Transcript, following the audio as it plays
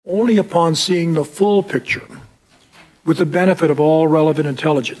Only upon seeing the full picture, with the benefit of all relevant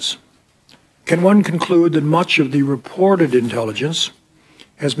intelligence, can one conclude that much of the reported intelligence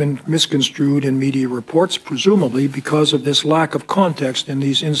has been misconstrued in media reports, presumably because of this lack of context in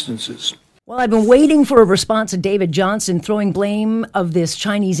these instances. Well, I've been waiting for a response to David Johnston throwing blame of this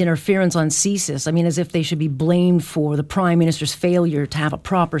Chinese interference on CSIS. I mean, as if they should be blamed for the Prime Minister's failure to have a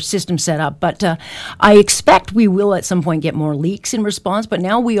proper system set up. But I expect we will at some point get more leaks in response. But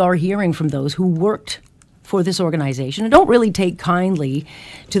now we are hearing from those who worked for this organization and don't really take kindly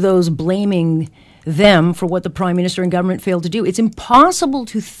to those blaming them for what the Prime Minister and government failed to do. It's impossible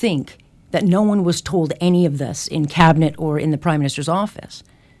to think that no one was told any of this in Cabinet or in the Prime Minister's office.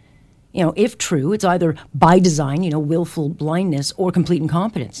 You know, if true, it's either by design, willful blindness, or complete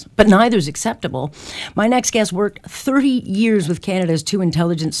incompetence. But neither is acceptable. My next guest worked 30 years with Canada's two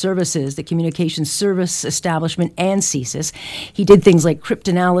intelligence services, the Communications Service Establishment and CSIS. He did things like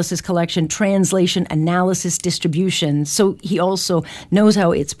cryptanalysis collection, translation, analysis, distribution. So he also knows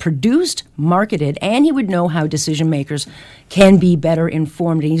how it's produced, marketed, and he would know how decision makers can be better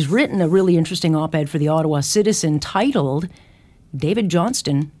informed. And he's written a really interesting op-ed for the Ottawa Citizen titled David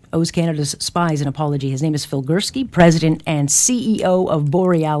Johnston owes Canada's spies an apology. His name is Phil Gursky, President and CEO of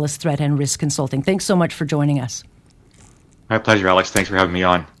Borealis Threat and Risk Consulting. Thanks so much for joining us. My pleasure, Alex. Thanks for having me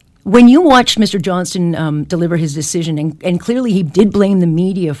on. When you watched Mr. Johnston deliver his decision, and clearly he did blame the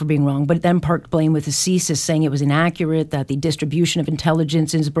media for being wrong, but then parked blame with the CSIS, saying it was inaccurate, that the distribution of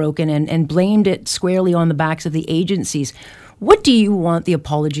intelligence is broken, and blamed it squarely on the backs of the agencies. What do you want the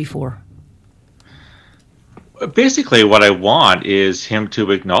apology for? Basically, what I want is him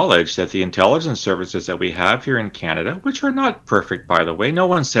to acknowledge that the intelligence services that we have here in Canada, which are not perfect, by the way, no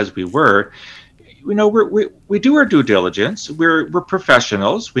one says we were, we do our due diligence. We're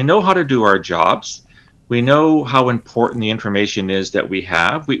professionals. We know how to do our jobs. We know how important the information is that we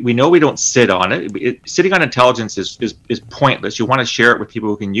have. We know we don't sit on it. Sitting on intelligence is pointless. You want to share it with people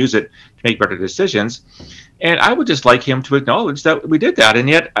who can use it to make better decisions. And I would just like him to acknowledge that we did that. And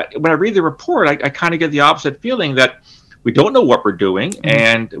yet, when I read the report, I kind of get the opposite feeling that we don't know what we're doing,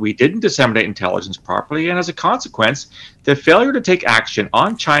 and we didn't disseminate intelligence properly. And as a consequence, the failure to take action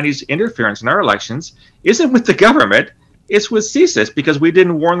on Chinese interference in our elections isn't with the government. It's with CSIS because we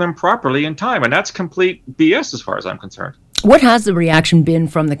didn't warn them properly in time. And that's complete BS as far as I'm concerned. What has the reaction been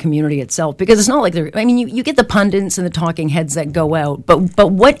from the community itself? Because it's not like you get the pundits and the talking heads that go out,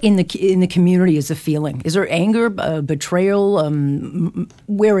 but what in the community is the feeling? Is there anger, betrayal?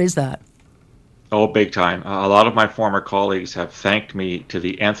 Where is that? Oh, big time. A lot of my former colleagues have thanked me to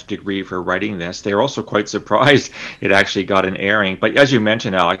the nth degree for writing this. They're also quite surprised it actually got an airing. But as you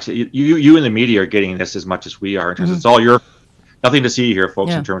mentioned, Alex, you in the media are getting this as much as we are. In terms It's all nothing to see here,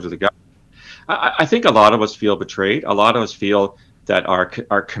 folks, in terms of the government. I think a lot of us feel betrayed. A lot of us feel that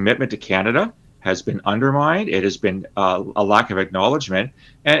our commitment to Canada has been undermined. It has been a lack of acknowledgement.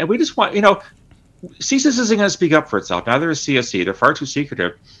 And we just want, CSIS isn't going to speak up for itself. Neither is CSE. They're far too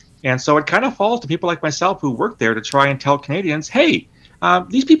secretive. And so it kind of falls to people like myself who work there to try and tell Canadians, hey,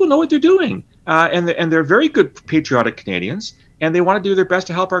 these people know what they're doing. And they're very good patriotic Canadians. And they want to do their best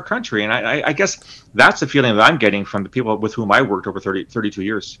to help our country. And I guess that's the feeling that I'm getting from the people with whom I worked over 32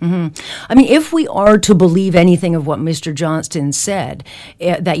 years. Mm-hmm. I mean, if we are to believe anything of what Mr. Johnston said,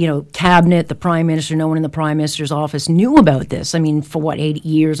 that, Cabinet, the Prime Minister, no one in the Prime Minister's office knew about this. I mean, for 8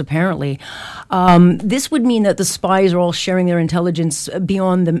 years, apparently. This would mean that the spies are all sharing their intelligence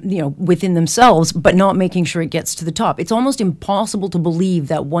beyond them, within themselves, but not making sure it gets to the top. It's almost impossible to believe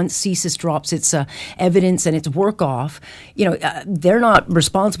that once CSIS drops its evidence and its work off, they're not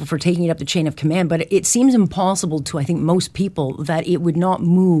responsible for taking it up the chain of command, but it seems impossible to, I think, most people that it would not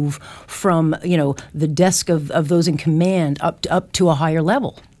move from, the desk of those in command up to a higher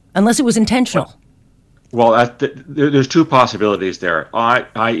level, unless it was intentional. Well, there's two possibilities there,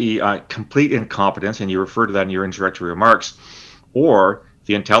 i.e. Complete incompetence, and you refer to that in your introductory remarks, or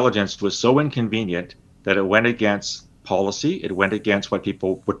the intelligence was so inconvenient that it went against policy, it went against what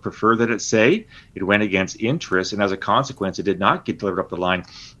people would prefer that it say, it went against interest, and as a consequence, it did not get delivered up the line.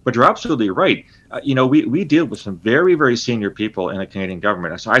 But you're absolutely right. We deal with some very, very senior people in the Canadian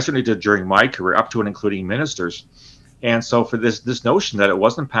government. So I certainly did during my career, up to and including ministers. And so for this notion that it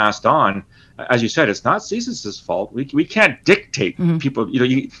wasn't passed on, as you said, it's not CSIS's fault. We can't dictate people.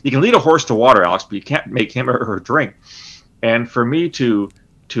 You can lead a horse to water, Alex, but you can't make him or her drink. And for me to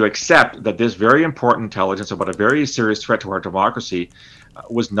accept that this very important intelligence about a very serious threat to our democracy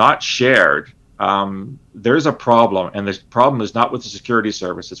was not shared there's a problem, and the problem is not with the security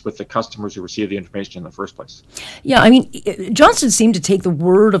service, it's with the customers who receive the information in the first place. Yeah, I mean, Johnston seemed to take the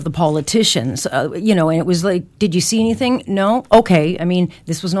word of the politicians, and it was like, did you see anything? No? Okay. I mean,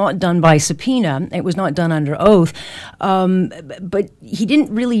 this was not done by subpoena. It was not done under oath. But he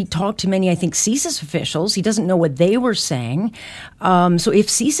didn't really talk to many, I think, CSIS officials. He doesn't know what they were saying. So if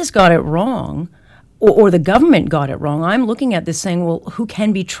CSIS got it wrong, or the government got it wrong, I'm looking at this saying, well, who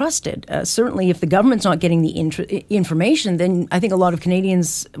can be trusted? Certainly, if the government's not getting the information, then I think a lot of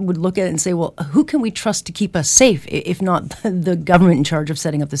Canadians would look at it and say, well, who can we trust to keep us safe, if not the government in charge of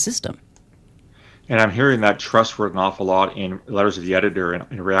setting up the system? And I'm hearing that trust word an awful lot in letters of the editor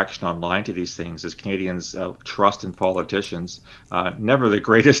and in reaction online to these things, as Canadians' trust in politicians, never the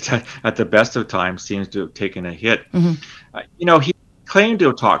greatest at the best of times, seems to have taken a hit. Mm-hmm. He claimed to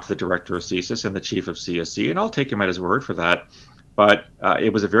have talked to the director of CSIS and the chief of CSC, and I'll take him at his word for that. But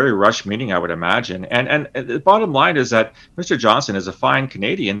it was a very rushed meeting, I would imagine. And the bottom line is that Mr. Johnston is a fine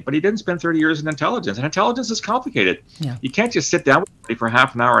Canadian, but he didn't spend 30 years in intelligence, and intelligence is complicated. Yeah. You can't just sit down with somebody for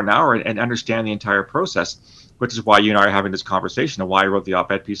half an hour and understand the entire process, which is why you and I are having this conversation and why I wrote the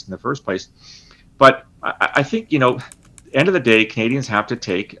op-ed piece in the first place. But I think, end of the day, Canadians have to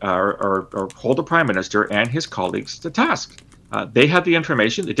take or hold the Prime Minister and his colleagues to task. They had the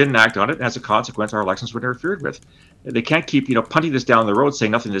information, they didn't act on it, and as a consequence, our elections were interfered with. They can't keep, punting this down the road,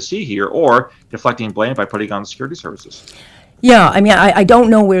 saying nothing to see here, or deflecting blame by putting on security services. Yeah, I mean, I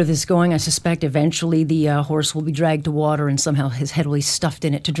don't know where this is going. I suspect eventually the horse will be dragged to water and somehow his head will be stuffed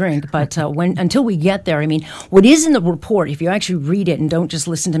in it to drink. But until we get there, I mean, what is in the report, if you actually read it and don't just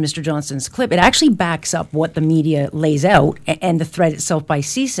listen to Mr. Johnston's clip, it actually backs up what the media lays out and the threat itself by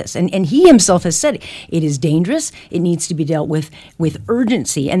CSIS. And he himself has said it is dangerous, it needs to be dealt with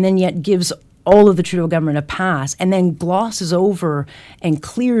urgency, and then yet gives all of the Trudeau government a pass, and then glosses over and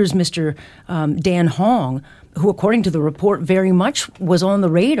clears Mr. Dan Hong, who, according to the report, very much was on the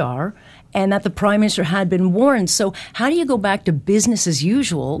radar, and that the Prime Minister had been warned. So how do you go back to business as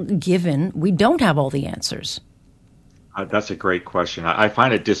usual, given we don't have all the answers? That's a great question. I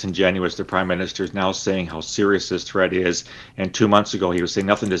find it disingenuous the Prime Minister is now saying how serious this threat is. And 2 months ago, he was saying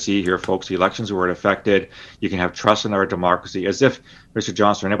nothing to see here, folks. The elections weren't affected. You can have trust in our democracy, as if Mr.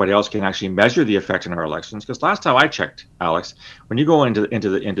 Johnston or anybody else can actually measure the effect in our elections. Because last time I checked, Alex, when you go into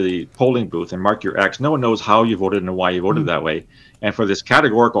the polling booth and mark your X, no one knows how you voted and why you voted that way. And for this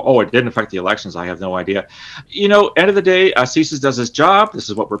categorical, it didn't affect the elections, I have no idea. End of the day, CSIS does its job. This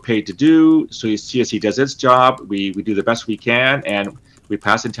is what we're paid to do. So CSC does its job. We do the best we can, and we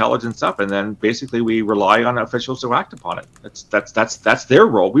pass intelligence up, and then basically we rely on officials to act upon it. That's their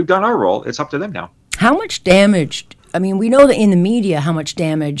role. We've done our role. It's up to them now. How much damage? I mean, we know that in the media how much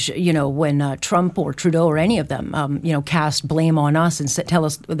damage, when Trump or Trudeau or any of them, cast blame on us and tell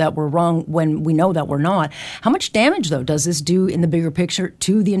us that we're wrong when we know that we're not. How much damage, though, does this do in the bigger picture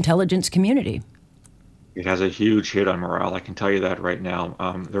to the intelligence community? It has a huge hit on morale. I can tell you that right now.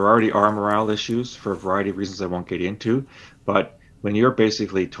 There already are morale issues for a variety of reasons I won't get into. But when you're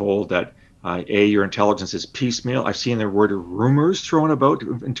basically told that, your intelligence is piecemeal, I've seen the word rumors thrown about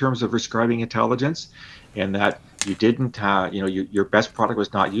in terms of prescribing intelligence, and that you didn't, your best product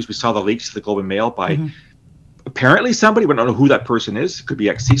was not used. We saw the leaks to the Globe and Mail by apparently somebody. We don't know who that person is. It could be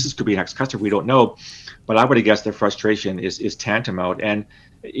ex-CSIS, could be an ex-customer. We don't know. But I would have guessed their frustration is tantamount. And,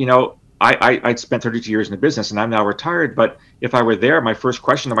 I'd spent 32 years in the business and I'm now retired. But if I were there, my first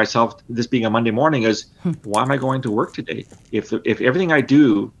question to myself, this being a Monday morning, is why am I going to work today? If everything I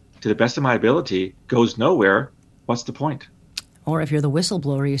do to the best of my ability goes nowhere, what's the point? Or if you're the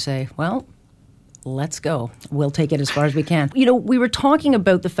whistleblower, you say, well, let's go. We'll take it as far as we can. We were talking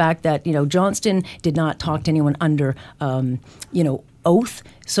about the fact that, Johnston did not talk to anyone under, oath.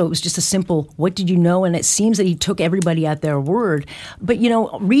 So it was just a simple, what did you know? And it seems that he took everybody at their word. But,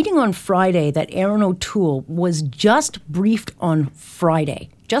 reading on Friday that Aaron O'Toole was just briefed on Friday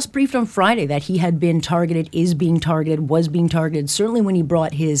that he had been targeted, is being targeted, was being targeted. Certainly when he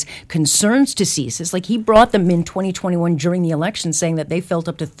brought his concerns to CSIS, like he brought them in 2021 during the election, saying that they felt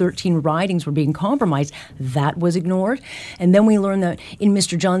up to 13 ridings were being compromised. That was ignored. And then we learned that in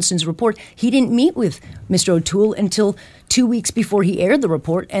Mr. Johnston's report, he didn't meet with Mr. O'Toole until 2 weeks before he aired the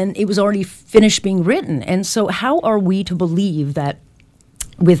report, and it was already finished being written. And so how are we to believe that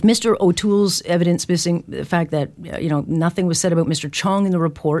with Mr. O'Toole's evidence missing, the fact that, nothing was said about Mr. Chong in the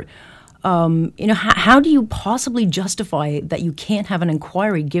report, how do you possibly justify that you can't have an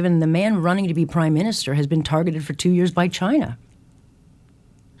inquiry given the man running to be prime minister has been targeted for 2 years by China?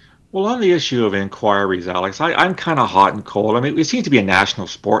 Well, on the issue of inquiries, Alex, I'm kind of hot and cold. I mean, it seems to be a national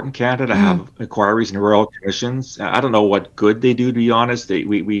sport in Canada to Mm. have inquiries and royal commissions. I don't know what good they do, to be honest.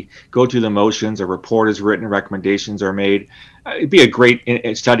 We go through the motions, a report is written, recommendations are made. It'd be a great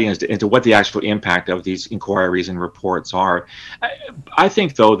study into what the actual impact of these inquiries and reports are. I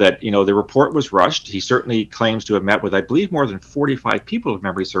think, though, that the report was rushed. He certainly claims to have met with, I believe, more than 45 people, if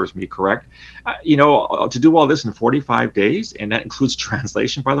memory serves me correct. To do all this in 45 days, and that includes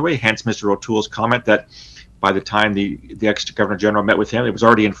translation, by the way, hence Mr. O'Toole's comment that by the time the ex-governor general met with him, it was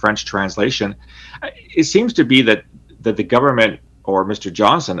already in French translation. It seems to be that the government or Mr.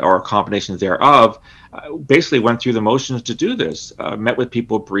 Johnston, or a combination thereof, basically went through the motions to do this, met with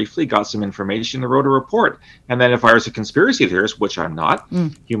people briefly, got some information, and wrote a report. And then if I was a conspiracy theorist, which I'm not,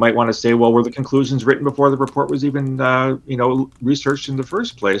 you might want to say, well, were the conclusions written before the report was even, researched in the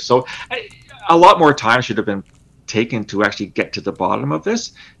first place? So a lot more time should have been taken to actually get to the bottom of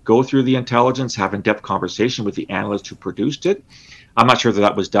this, go through the intelligence, have in-depth conversation with the analyst who produced it. I'm not sure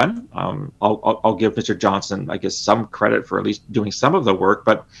that was done. I'll give Mr. Johnston, I guess, some credit for at least doing some of the work,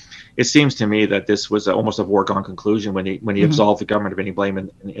 but it seems to me that this was almost a foregone conclusion when he absolved the government of any blame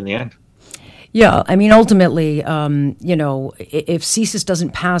in the end. Yeah, I mean, ultimately, if CSIS doesn't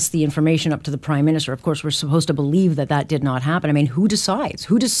pass the information up to the Prime Minister, of course, we're supposed to believe that did not happen. I mean, who decides?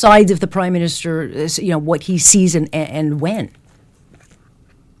 Who decides if the Prime Minister, what he sees and when?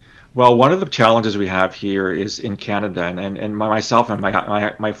 Well, one of the challenges we have here is in Canada, and myself and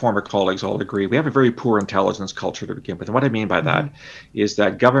my former colleagues all agree, we have a very poor intelligence culture to begin with. And what I mean by that is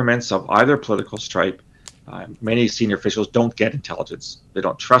that governments of either political stripe, many senior officials don't get intelligence. They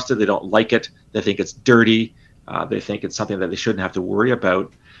don't trust it. They don't like it. They think it's dirty. They think it's something that they shouldn't have to worry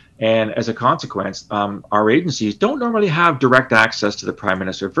about. And as a consequence, our agencies don't normally have direct access to the Prime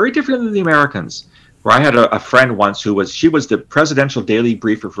Minister, very different than the Americans. Where I had a friend once she was the presidential daily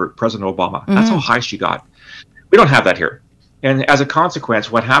briefer for President Obama. That's how high she got. We don't have that here. And as a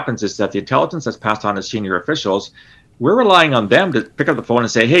consequence, what happens is that the intelligence that's passed on to senior officials, we're relying on them to pick up the phone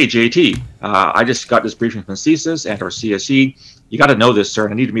and say, hey, JT, I just got this briefing from CSIS and or CSE. You got to know this, sir,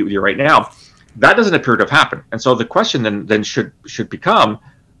 and I need to meet with you right now. That doesn't appear to have happened. And so the question then should become,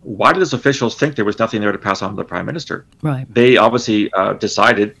 why do those officials think there was nothing there to pass on to the Prime Minister? Right. They obviously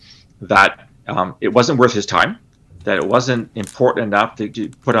decided that it wasn't worth his time, that it wasn't important enough to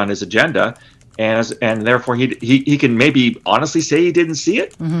put on his agenda, and therefore he can maybe honestly say he didn't see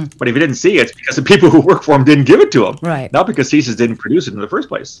it, but if he didn't see it, it's because the people who work for him didn't give it to him, right? Not because CSIS didn't produce it in the first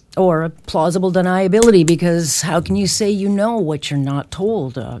place. Or a plausible deniability, because how can you say what you're not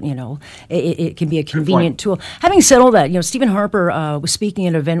told? It can be a convenient tool. Having said all that, Stephen Harper was speaking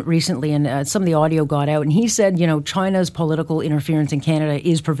at an event recently, and some of the audio got out, and he said, China's political interference in Canada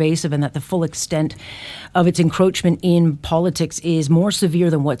is pervasive, and that the full extent of its encroachment in politics is more severe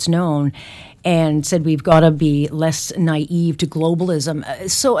than what's known. And said we've got to be less naive to globalism.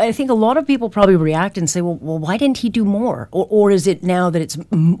 So I think a lot of people probably react and say, well, why didn't he do more? Or is it now that it's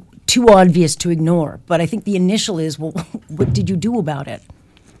too obvious to ignore? But I think the initial is, well, what did you do about it?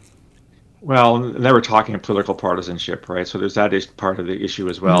 Well, they were talking political partisanship, right? So there's that part of the issue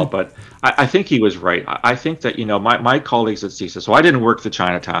as well. But I think he was right. I think that, my colleagues at CSIS, so I didn't work the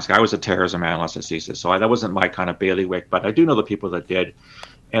China task. I was a terrorism analyst at CSIS. So that wasn't my kind of bailiwick. But I do know the people that did.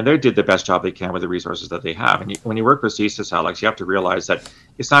 And they did the best job they can with the resources that they have. And when you work with CSIS, Alex, you have to realize that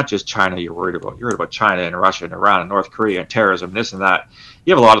it's not just China you're worried about. You're worried about China and Russia and Iran and North Korea and terrorism, this and that.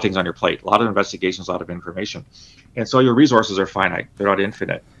 You have a lot of things on your plate, a lot of investigations, a lot of information. And so your resources are finite. They're not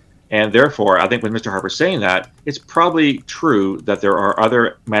infinite. And therefore, I think with Mr. Harper saying that, it's probably true that there are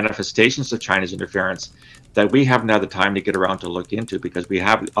other manifestations of China's interference that we haven't had the time to get around to look into because we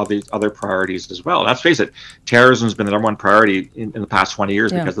have other priorities as well. And let's face it, terrorism has been the number one priority in the past 20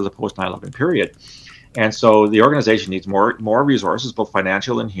 years because of the post 9/11 period. And so the organization needs more resources, both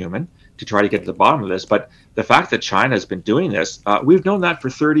financial and human, to try to get to the bottom of this. But the fact that China has been doing this, we've known that for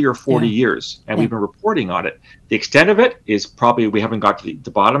 30 or 40 years, and we've been reporting on it. The extent of it is probably we haven't got to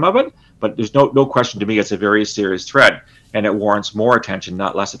the bottom of it, but there's no question to me it's a very serious threat. And it warrants more attention,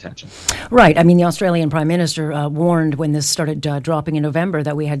 not less attention. Right. I mean, the Australian Prime Minister warned when this started dropping in November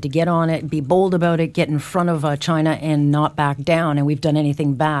that we had to get on it, be bold about it, get in front of China and not back down. And we've done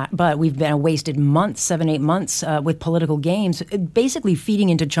anything back. But we've been wasted months, 7-8 months with political games, basically feeding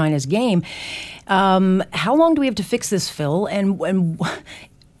into China's game. How long do we have to fix this, Phil? And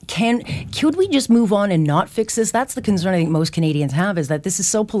could we just move on and not fix this? That's the concern I think most Canadians have, is that this is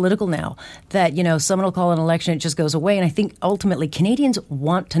so political now that, someone will call an election, it just goes away. And I think ultimately Canadians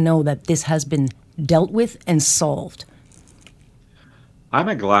want to know that this has been dealt with and solved. I'm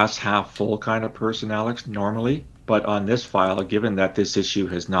a glass half full kind of person, Alex, normally. But on this file, given that this issue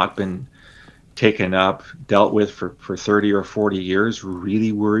has not been taken up, dealt with for 30 or 40 years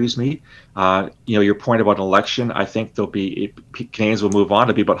really worries me. Your point about election, I think Canadians will move on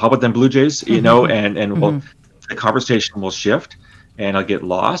to be about how about them Blue Jays, and the conversation will shift and it'll get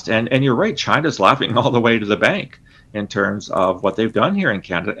lost. And you're right, China's laughing all the way to the bank in terms of what they've done here in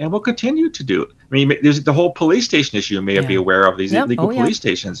Canada and will continue to do. I mean, there's the whole police station issue you may be aware of, these illegal police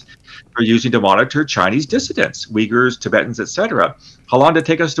stations are using to monitor Chinese dissidents, Uyghurs, Tibetans, etc. How long did it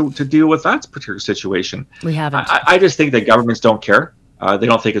take us to deal with that particular situation? We haven't. I just think that governments don't care. They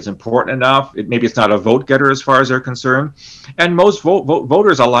don't think it's important enough. Maybe it's not a vote getter as far as they're concerned. And most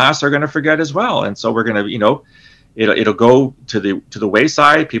voters, alas, are going to forget as well. And so we're going to, it'll go to the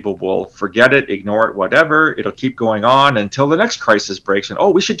wayside. People will forget it, ignore it, whatever. It'll keep going on until the next crisis breaks.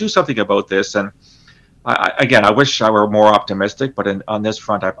 And we should do something about this. And I wish I were more optimistic, but on this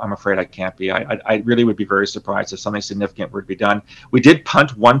front, I'm afraid I can't be. I really would be very surprised if something significant were to be done. We did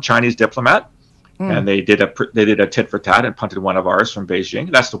punt one Chinese diplomat, and they did a tit for tat and punted one of ours from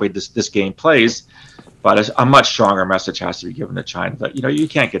Beijing. That's the way this game plays. But a much stronger message has to be given to China that you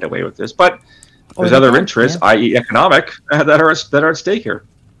can't get away with this. But there's other interests, i.e., economic, that are at stake here.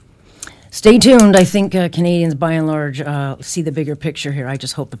 Stay tuned. I think Canadians, by and large, see the bigger picture here. I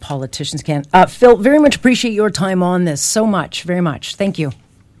just hope the politicians can. Phil, very much appreciate your time on this. So much, very much. Thank you.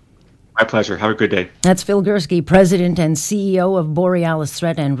 My pleasure. Have a good day. That's Phil Gursky, President and CEO of Borealis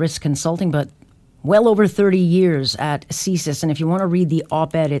Threat and Risk Consulting, but well over 30 years at CSIS. And if you want to read the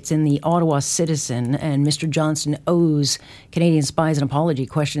op-ed, it's in the Ottawa Citizen, and Mr. Johnston owes Canadian spies an apology.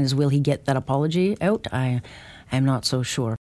 Question is, will he get that apology out? I am not so sure.